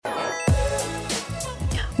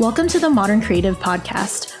Welcome to the Modern Creative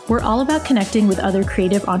Podcast. We're all about connecting with other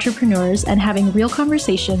creative entrepreneurs and having real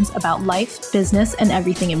conversations about life, business, and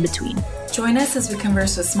everything in between. Join us as we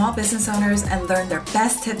converse with small business owners and learn their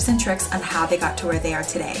best tips and tricks on how they got to where they are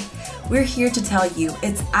today. We're here to tell you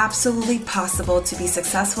it's absolutely possible to be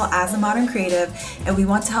successful as a modern creative, and we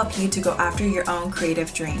want to help you to go after your own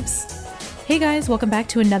creative dreams. Hey guys, welcome back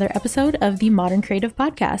to another episode of the Modern Creative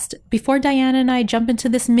Podcast. Before Diana and I jump into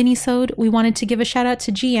this mini-sode, we wanted to give a shout out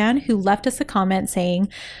to Gian, who left us a comment saying,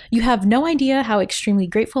 "You have no idea how extremely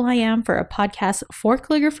grateful I am for a podcast for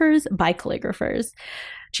calligraphers by calligraphers."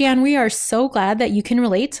 Gian, we are so glad that you can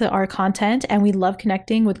relate to our content, and we love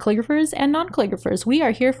connecting with calligraphers and non-calligraphers. We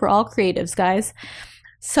are here for all creatives, guys.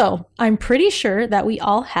 So I'm pretty sure that we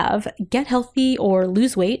all have get healthy or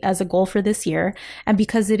lose weight as a goal for this year. And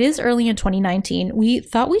because it is early in 2019, we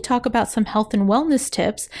thought we'd talk about some health and wellness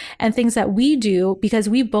tips and things that we do because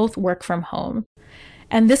we both work from home.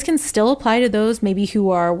 And this can still apply to those maybe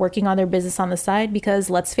who are working on their business on the side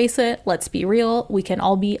because let's face it, let's be real, we can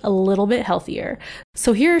all be a little bit healthier.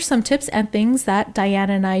 So here are some tips and things that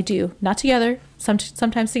Diana and I do. Not together,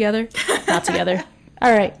 sometimes together, not together.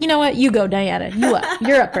 All right, you know what? You go, Diana.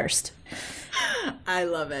 You're up first. I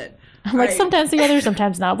love it. I'm like, sometimes together,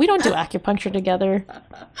 sometimes not. We don't do acupuncture together.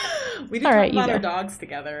 We do talk about our dogs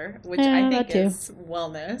together, which I think is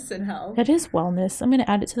wellness and health. It is wellness. I'm going to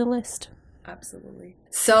add it to the list. Absolutely.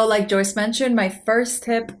 So like Joyce mentioned, my first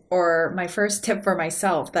tip for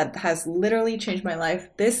myself that has literally changed my life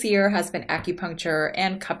this year has been acupuncture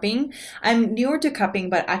and cupping. I'm newer to cupping,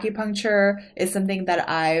 but acupuncture is something that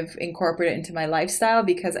I've incorporated into my lifestyle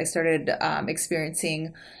because I started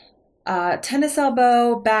experiencing tennis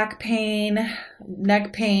elbow, back pain,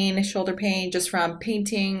 neck pain, shoulder pain, just from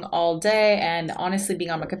painting all day and honestly being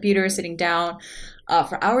on my computer, sitting down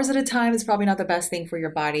for hours at a time is probably not the best thing for your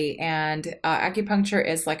body. And acupuncture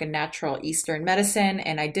is like a natural Eastern medicine,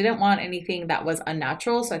 and I didn't want anything that was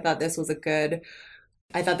unnatural, so I thought this was a good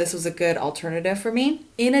alternative for me.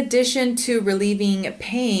 In addition to relieving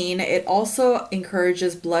pain, it also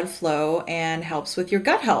encourages blood flow and helps with your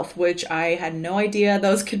gut health, which I had no idea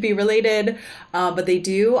those could be related, but they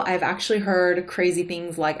do. I've actually heard crazy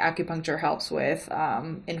things like acupuncture helps with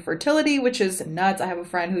infertility, which is nuts. I have a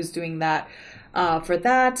friend who's doing that for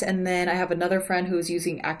that. And then I have another friend who's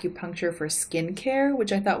using acupuncture for skincare,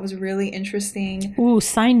 which I thought was really interesting. Ooh,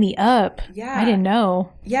 sign me up. Yeah. I didn't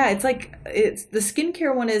know. Yeah, it's the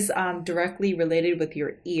skincare one is directly related with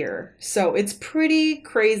your ear. So it's pretty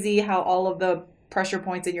crazy how all of the pressure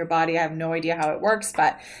points in your body, I have no idea how it works,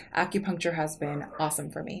 but acupuncture has been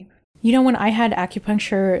awesome for me. You know, when I had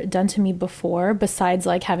acupuncture done to me before, besides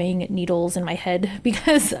like having needles in my head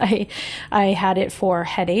because I had it for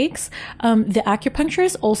headaches, the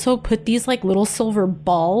acupuncturist also put these like little silver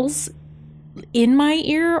balls in my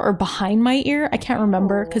ear or behind my ear. I can't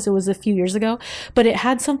remember because it was a few years ago, but it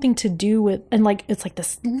had something to do with, and like it's like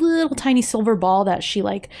this little tiny silver ball that she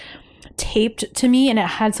like taped to me, and it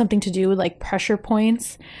had something to do with like pressure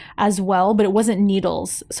points as well, but it wasn't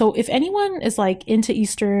needles. So if anyone is like into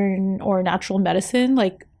Eastern or natural medicine,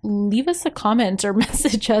 like leave us a comment or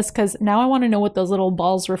message us, because now I want to know what those little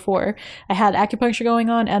balls were for. I had acupuncture going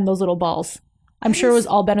on and those little balls. I'm sure it was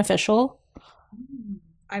all beneficial,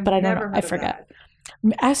 but I don't know. I forget.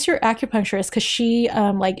 Ask your acupuncturist, because she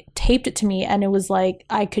like taped it to me, and it was like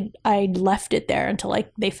I left it there until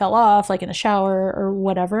like they fell off, like in the shower or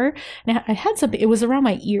whatever. And I had something, it was around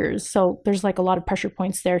my ears, so there's like a lot of pressure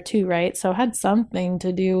points there too, right? So it had something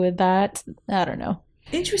to do with that. I don't know.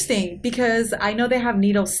 Interesting, because I know they have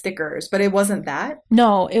needle stickers, but it wasn't that.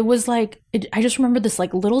 No, it was like I just remember this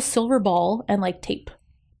like little silver ball and like tape.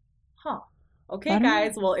 Huh. Okay,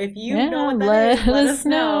 guys. Well, if you know what that is, let us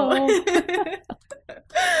know.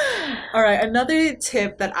 All right. Another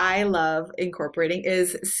tip that I love incorporating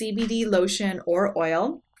is CBD lotion or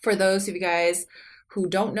oil. For those of you guys who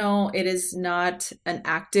don't know, it is not an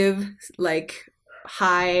active, like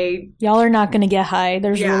high. Y'all are not going to get high.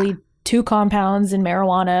 There's really two compounds in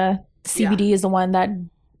marijuana. CBD is the one that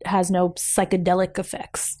has no psychedelic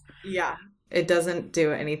effects. Yeah. It doesn't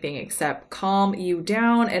do anything except calm you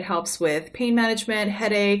down. It helps with pain management,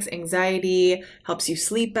 headaches, anxiety, helps you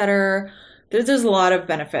sleep better. There's a lot of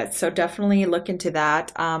benefits, so definitely look into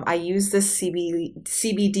that. I use this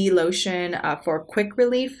CBD lotion for quick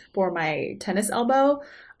relief for my tennis elbow.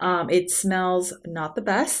 It smells not the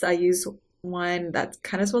best. I use one that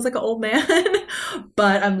kind of smells like an old man.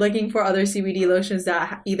 But I'm looking for other CBD lotions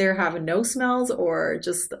that either have no smells or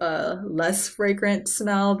just a less fragrant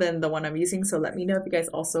smell than the one I'm using. So let me know if you guys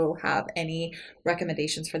also have any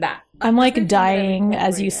recommendations for that. I'm Another like thing that I've dying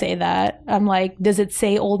as you say incorporated. that. I'm like, does it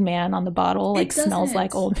say old man on the bottle? Like It smells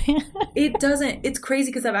like doesn't. old man. It doesn't. It's crazy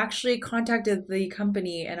because I've actually contacted the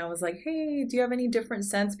company and I was like, hey, do you have any different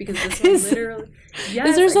scents? Because this one is, literally, is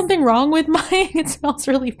yes, there I something wrong with mine? It smells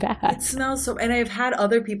really it bad. smells so, and I've had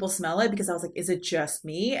other people smell it because I was like, is it just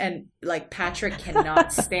me? And like Patrick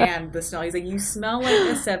cannot stand the smell. He's like, you smell like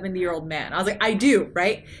a 70-year-old man. I was like, I do,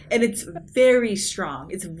 right? And it's very strong.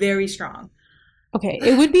 It's very strong. Okay,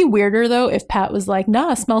 it would be weirder though if Pat was like,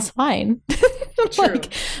 nah, smells fine. True, Like,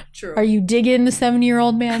 are true. you digging the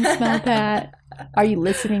 70-year-old man smell, Pat? Are you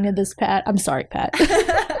listening to this, Pat? I'm sorry, Pat.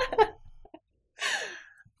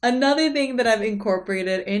 Another thing that I've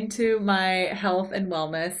incorporated into my health and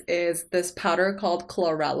wellness is this powder called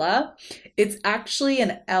chlorella. It's actually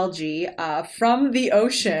an algae from the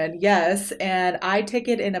ocean, yes, and I take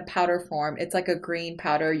it in a powder form. It's like a green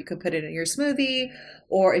powder. You can put it in your smoothie,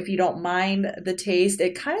 or if you don't mind the taste,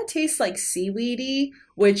 it kind of tastes like seaweedy,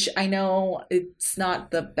 which I know it's not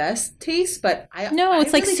the best taste, but No, I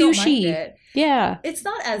it's like really don't mind sushi. it. Yeah. It's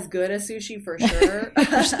not as good as sushi for sure.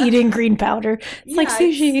 Just eating green powder. It's like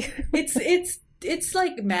Yeah, it's sushi. it's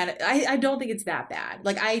like man, I don't think it's that bad.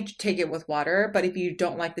 Like I take it with water, but if you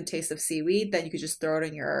don't like the taste of seaweed, then you could just throw it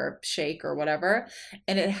in your shake or whatever,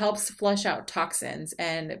 and it helps flush out toxins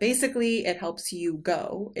and basically it helps you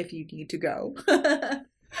go if you need to go.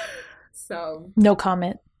 So No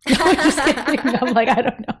comment. No, I'm just kidding. I'm like, I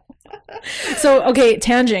don't know. So, okay,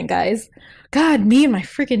 tangent, guys. God, me and my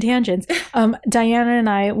freaking tangents. Diana and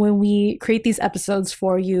I, when we create these episodes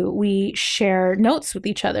for you, we share notes with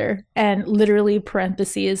each other, and literally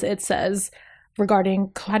parentheses it says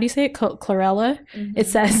regarding how do you say it, chlorella? It mhm.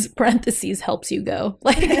 says parentheses helps you go.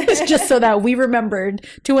 Like it's just so that we remembered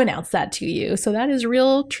to announce that to you. So that is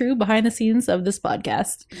real, true behind the scenes of this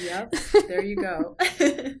podcast. Yep, there you go.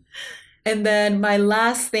 And then my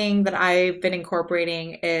last thing that I've been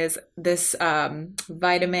incorporating is this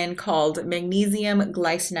vitamin called magnesium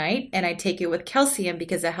glycinate, and I take it with calcium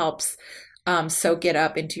because it helps soak it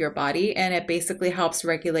up into your body, and it basically helps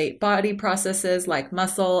regulate body processes like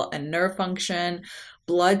muscle and nerve function,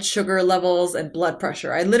 blood sugar levels, and blood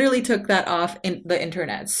pressure. I literally took that off in the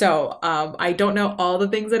internet, so I don't know all the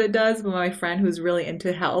things that it does, but my friend who's really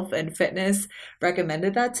into health and fitness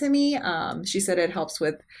recommended that to me. She said it helps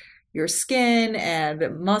with your skin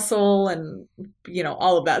and muscle and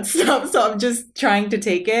all of that stuff. So I'm just trying to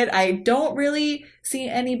take it. I don't really see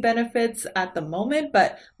any benefits at the moment,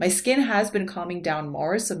 but my skin has been calming down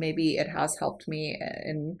more, so maybe it has helped me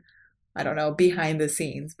in, I don't know, behind the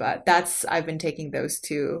scenes. But that's I've been taking those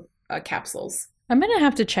two capsules. I'm gonna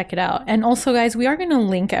have to check it out. And also, guys, we are gonna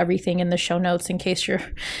link everything in the show notes in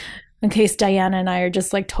case Diana and I are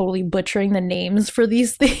just like totally butchering the names for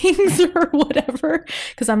these things or whatever.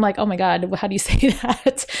 Because I'm like, oh my God, how do you say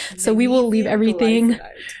that? So we will leave Magnesium everything.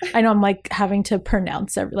 glycinate. I know I'm like having to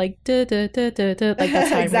pronounce like da, da, da, da, da, like that's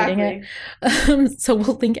how I'm reading it. Exactly. So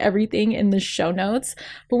we'll link everything in the show notes.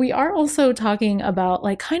 But we are also talking about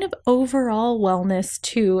like kind of overall wellness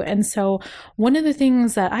too. And so one of the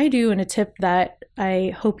things that I do and a tip that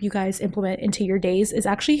I hope you guys implement into your days is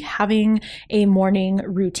actually having a morning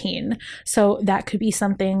routine. So that could be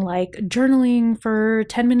something like journaling for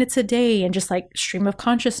 10 minutes a day and just like stream of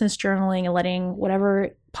consciousness journaling and letting whatever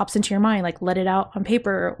pops into your mind, like let it out on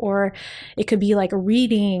paper. Or it could be like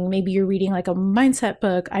reading. Maybe you're reading like a mindset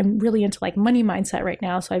book. I'm really into like money mindset right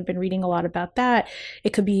now. So I've been reading a lot about that.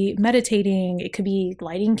 It could be meditating. It could be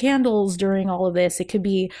lighting candles during all of this. It could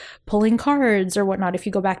be pulling cards or whatnot. If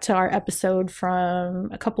you go back to our episode from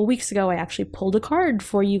a couple weeks ago, I actually pulled a card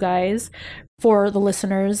for you guys, for the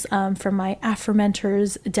listeners, from my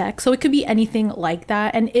Affirmentors deck. So it could be anything like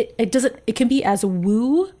that. And it can be as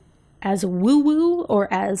woo woo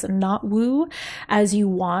or as not woo as you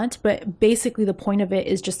want. But basically, the point of it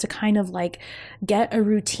is just to kind of like get a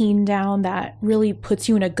routine down that really puts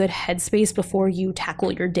you in a good headspace before you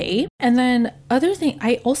tackle your day. And then, other thing,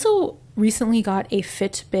 I also recently got a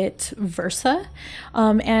Fitbit Versa,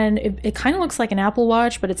 and it kind of looks like an Apple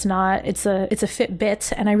Watch, but it's not. It's a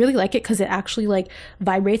Fitbit, and I really like it because it actually like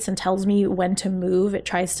vibrates and tells me when to move. It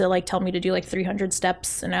tries to like tell me to do like 300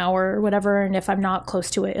 steps an hour or whatever, and if I'm not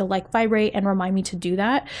close to it, it'll like vibrate and remind me to do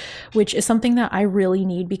that, which is something that I really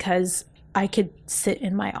need because I could sit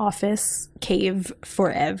in my office cave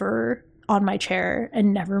forever on my chair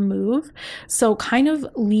and never move. So kind of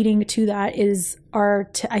leading to that is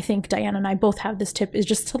I think Diana and I both have this tip, is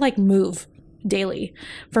just to like move. daily.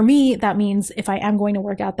 For me, that means if I am going to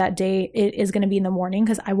work out that day, it is going to be in the morning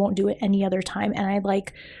because I won't do it any other time. And I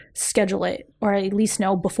like schedule it, or at least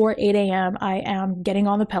know before 8 a.m. I am getting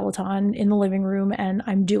on the Peloton in the living room and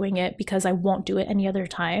I'm doing it because I won't do it any other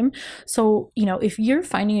time. So, you know, if you're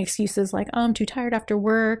finding excuses like, oh, I'm too tired after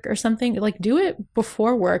work or something, like do it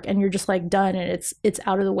before work and you're just like done and it's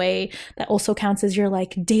out of the way. That also counts as your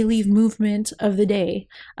like daily movement of the day.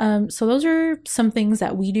 So those are some things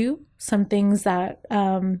that we do, some things that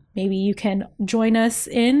maybe you can join us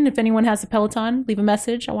in. If anyone has a Peloton, leave a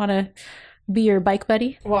message. I want to be your bike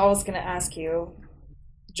buddy. Well, I was going to ask you,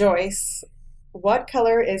 Joyce, what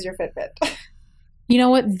color is your Fitbit? You know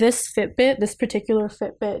what? This particular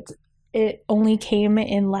Fitbit, it only came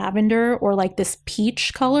in lavender or like this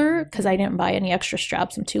peach color because I didn't buy any extra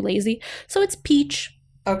straps. I'm too lazy. So it's peach.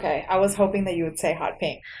 Okay, I was hoping that you would say hot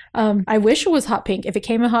pink. I wish it was hot pink. If it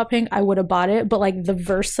came in hot pink, I would have bought it. But like the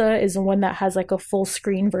Versa is the one that has like a full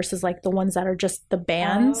screen versus like the ones that are just the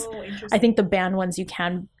bands. Oh, interesting. I think the band ones you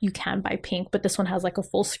can buy pink, but this one has like a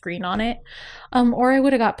full screen on it. Or I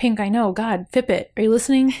would have got pink. I know. God, Fitbit, are you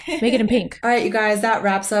listening? Make it in pink. All right, you guys, that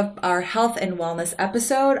wraps up our health and wellness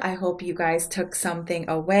episode. I hope you guys took something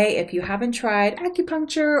away. If you haven't tried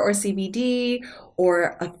acupuncture or CBD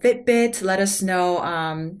or a Fitbit, let us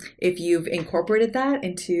know if you've incorporated that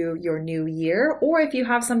into your new year, or if you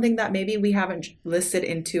have something that maybe we haven't listed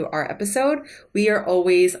into our episode. We are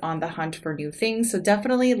always on the hunt for new things, so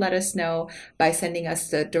definitely let us know by sending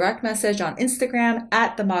us a direct message on Instagram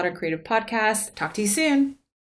at The Modern Creative Podcast. Talk to you soon.